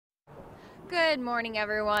Good morning,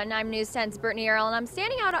 everyone. I'm News 10's Brittany Earl, and I'm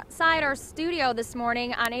standing outside our studio this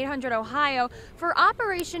morning on 800 Ohio for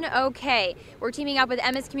Operation OK. We're teaming up with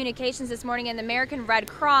Emmis Communications this morning and the American Red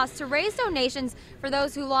Cross to raise donations for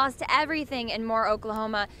those who lost everything in Moore,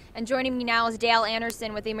 Oklahoma. And joining me now is Dale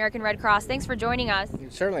Anderson with the American Red Cross. Thanks for joining us.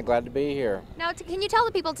 I'm certainly glad to be here. Now, can you tell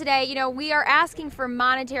the people today, we are asking for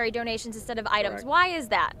monetary donations instead of items. Correct. Why is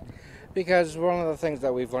that? Because one of the things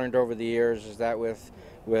that we've learned over the years is that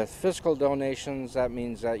with physical donations, that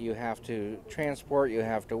means that you have to transport, you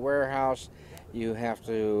have to warehouse, you have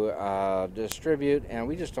to distribute, and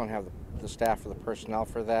we just don't have the staff or the personnel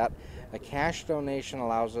for that. A cash donation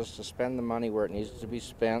allows us to spend the money where it needs to be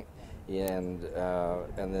spent, and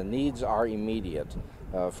the needs are immediate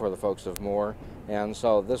for the folks of Moore, and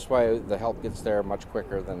so this way the help gets there much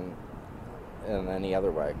quicker than in any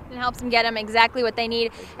other way. It helps them get them exactly what they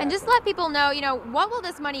need. Exactly. And just let people know, what will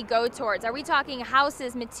this money go towards? Are we talking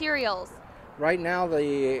houses, materials? Right now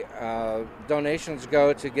the donations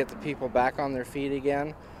go to get the people back on their feet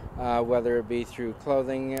again, whether it be through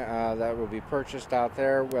clothing that will be purchased out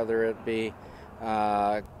there, whether it be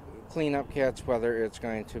cleanup kits, whether it's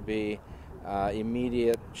going to be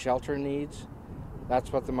immediate shelter needs.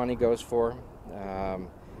 That's what the money goes for.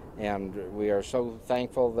 And we are so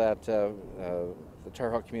thankful that the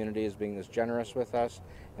Terre Haute community is being this generous with us,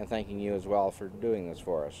 and thanking you as well for doing this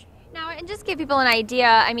for us. Now, and just give people an idea,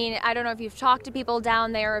 I don't know if you've talked to people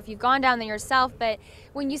down there or if you've gone down there yourself, but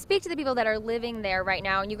when you speak to the people that are living there right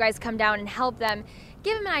now and you guys come down and help them,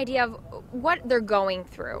 give them an idea of what they're going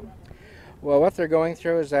through. Well, what they're going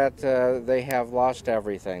through is that they have lost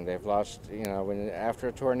everything. They've lost, after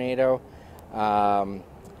a tornado,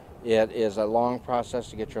 it is a long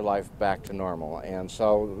process to get your life back to normal. And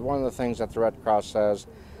so one of the things that the Red Cross says,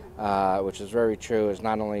 which is very true, is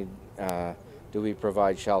not only do we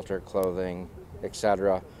provide shelter, clothing,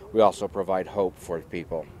 etc., we also provide hope for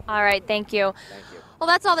people. All right, thank you. Thank you. Well,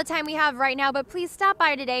 that's all the time we have right now, but please stop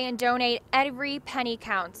by today and donate. Every penny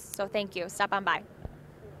counts. So thank you. Stop on by.